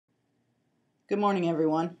Good morning,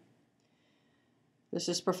 everyone. This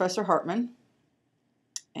is Professor Hartman,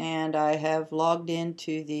 and I have logged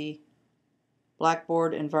into the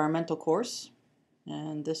Blackboard environmental course,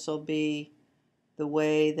 and this will be the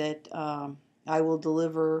way that I will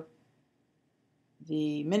deliver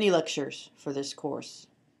the mini lectures for this course.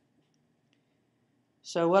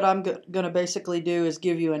 So what I'm going to basically do is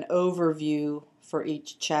give you an overview for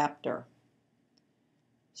each chapter.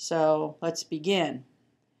 So let's begin.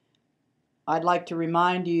 I'd like to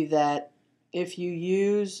remind you that if you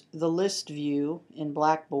use the list view in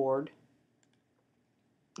Blackboard,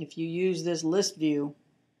 if you use this list view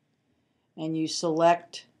and you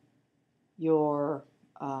select your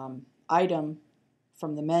item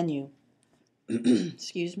from the menu,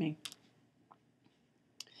 excuse me,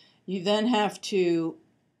 you then have to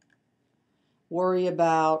worry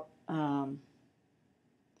about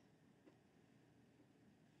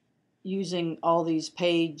using all these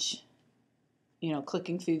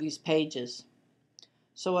clicking through these pages.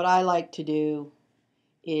 So what I like to do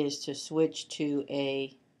is to switch to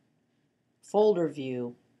a folder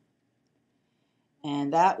view,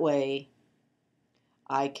 and that way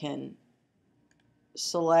I can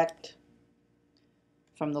select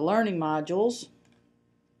from the learning modules.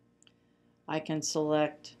 I can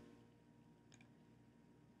select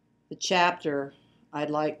the chapter I'd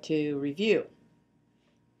like to review.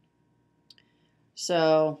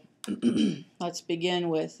 So let's begin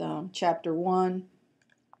with chapter 1,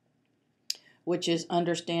 which is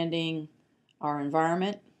understanding our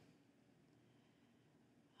environment.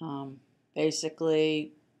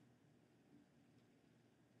 Basically,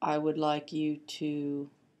 I would like you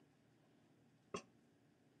to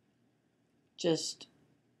just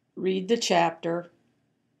read the chapter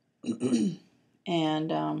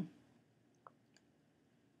and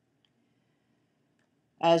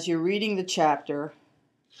as you're reading the chapter,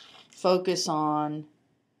 focus on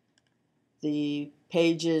the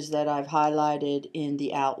pages that I've highlighted in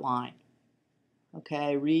the outline.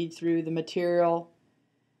 Okay, read through the material,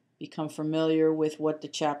 become familiar with what the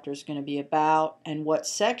chapter is going to be about and what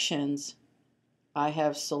sections I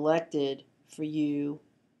have selected for you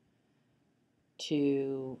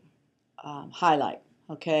to highlight.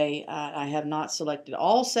 Okay, I have not selected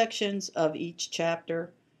all sections of each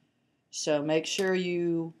chapter, so make sure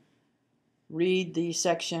you read the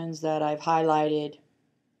sections that I've highlighted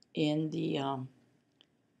in the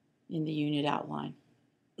unit outline.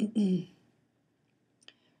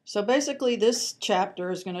 So basically, this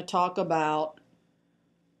chapter is going to talk about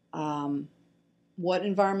what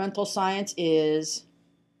environmental science is,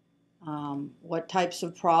 what types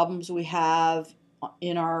of problems we have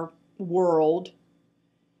in our world,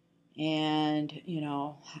 and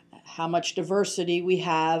how much diversity we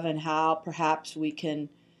have, and how perhaps we can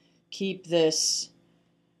keep this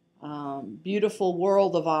beautiful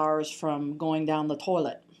world of ours from going down the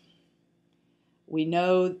toilet. We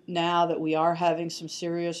know now that we are having some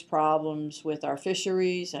serious problems with our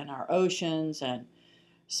fisheries and our oceans, and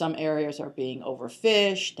some areas are being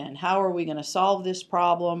overfished. And how are we going to solve this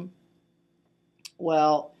problem?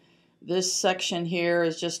 Well, this section here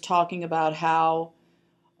is just talking about how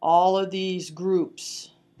all of these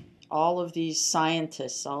groups, all of these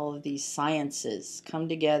scientists, all of these sciences come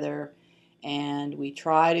together, and we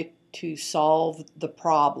try to solve the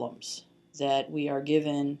problems that we are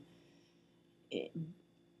given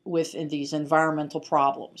within these environmental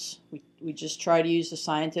problems. We just try to use the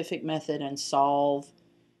scientific method and solve,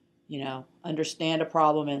 understand a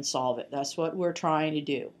problem and solve it. That's what we're trying to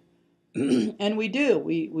do. And we do.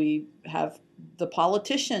 We have the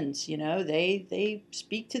politicians, they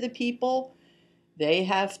speak to the people. They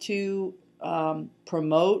have to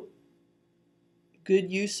promote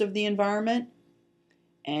good use of the environment,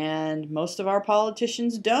 and most of our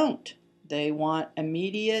politicians don't. They want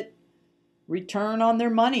immediate return on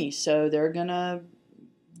their money, so they're going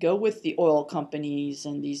go with the oil companies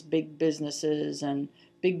and these big businesses and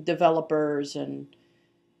big developers. And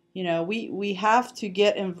we have to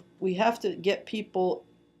get people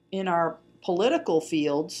in our political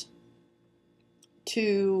fields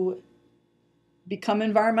to become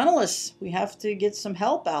environmentalists. We have to get some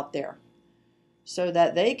help out there so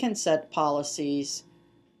that they can set policies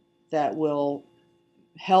that will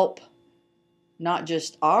help not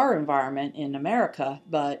just our environment in America,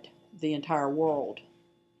 but the entire world,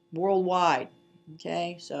 worldwide.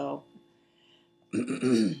 Okay, so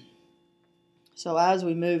so as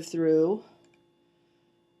we move through,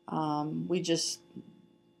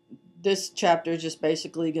 this chapter is just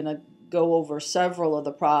basically going to go over several of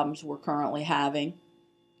the problems we're currently having,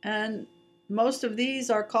 and most of these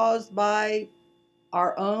are caused by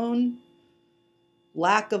our own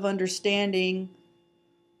lack of understanding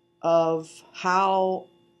of how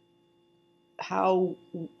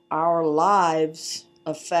our lives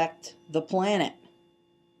affect the planet.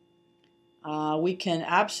 We can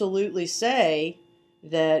absolutely say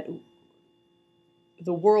that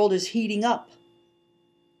the world is heating up,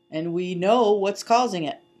 and we know what's causing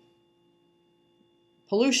it.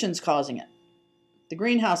 Pollution's causing it, the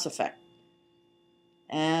greenhouse effect.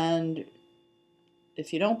 And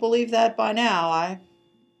if you don't believe that by now,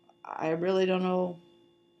 I really don't know.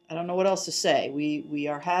 I don't know what else to say. We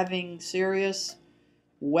are having serious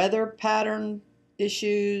weather pattern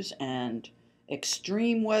issues and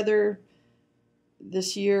extreme weather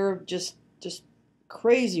this year, just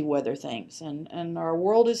crazy weather things, and our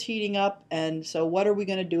world is heating up, and so what are we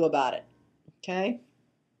going to do about it? Okay?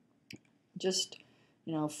 Just,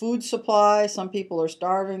 food supply, some people are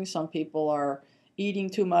starving, some people are eating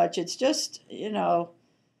too much. It's just,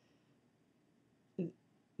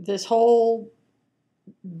 this whole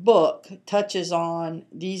book touches on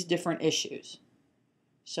these different issues.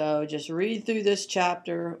 So just read through this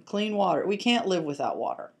chapter. Clean water. We can't live without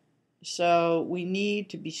water. So we need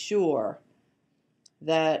to be sure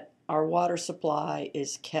that our water supply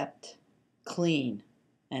is kept clean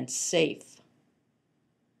and safe.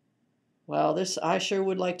 Well, I sure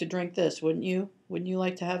would like to drink this, wouldn't you? Wouldn't you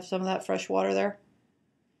like to have some of that fresh water there?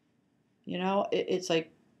 It's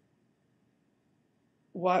like,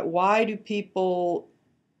 why do people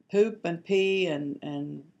poop and pee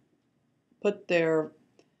and put their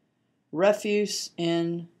refuse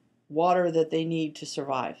in water that they need to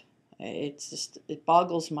survive? It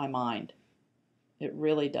boggles my mind. It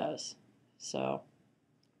really does. So,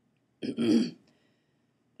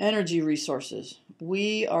 energy resources.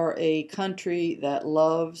 We are a country that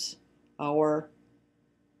loves our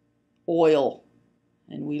oil,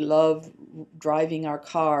 and we love driving our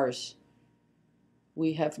cars.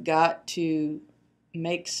 We have got to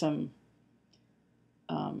make some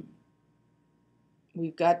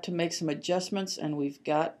we've got to make some adjustments, and we've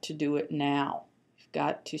got to do it now. We've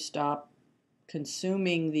got to stop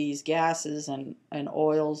consuming these gases and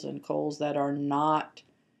oils and coals that are not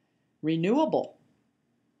renewable.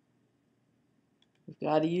 We've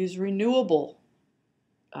got to use renewable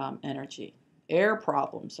energy. Air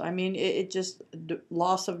problems. I mean, it just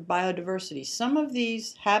loss of biodiversity. Some of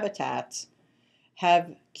these habitats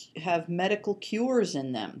have medical cures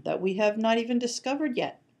in them that we have not even discovered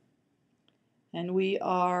yet. And we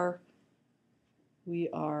are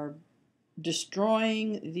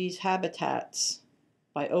destroying these habitats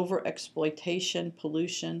by overexploitation,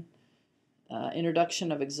 pollution,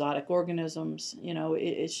 introduction of exotic organisms.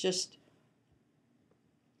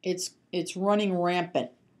 It's running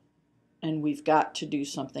rampant, and we've got to do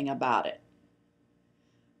something about it.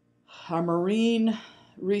 Our marine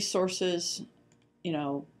resources,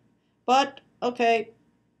 but okay,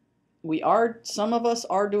 some of us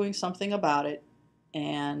are doing something about it,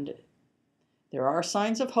 and there are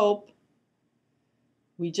signs of hope.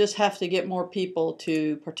 We just have to get more people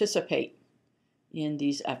to participate in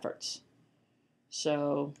these efforts.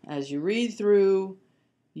 So as you read through,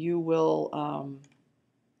 you will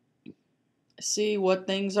see what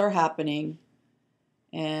things are happening,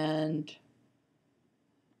 and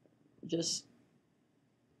just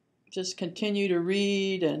continue to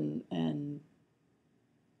read and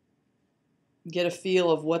get a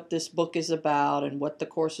feel of what this book is about and what the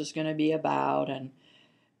course is going to be about. And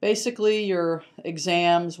basically your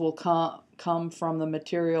exams will come from the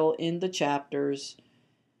material in the chapters,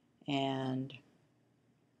 and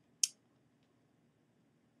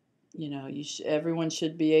everyone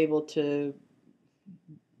should be able to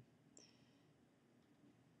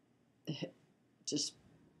just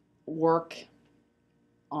work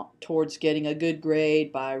towards getting a good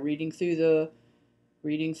grade by reading through the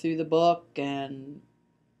book and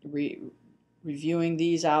reviewing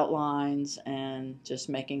these outlines, and just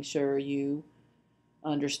making sure you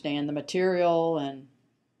understand the material and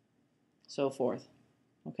so forth.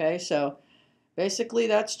 Okay, so basically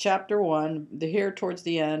that's chapter 1. Here towards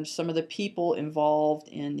the end, some of the people involved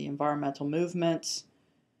in the environmental movements,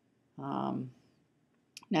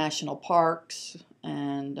 national parks,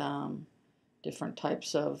 and different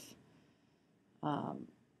types of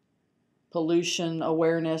pollution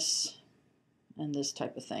awareness and this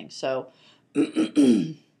type of thing. So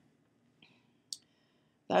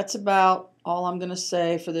that's about all I'm going to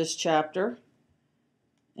say for this chapter,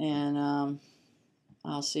 and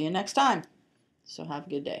I'll see you next time. So have a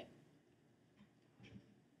good day.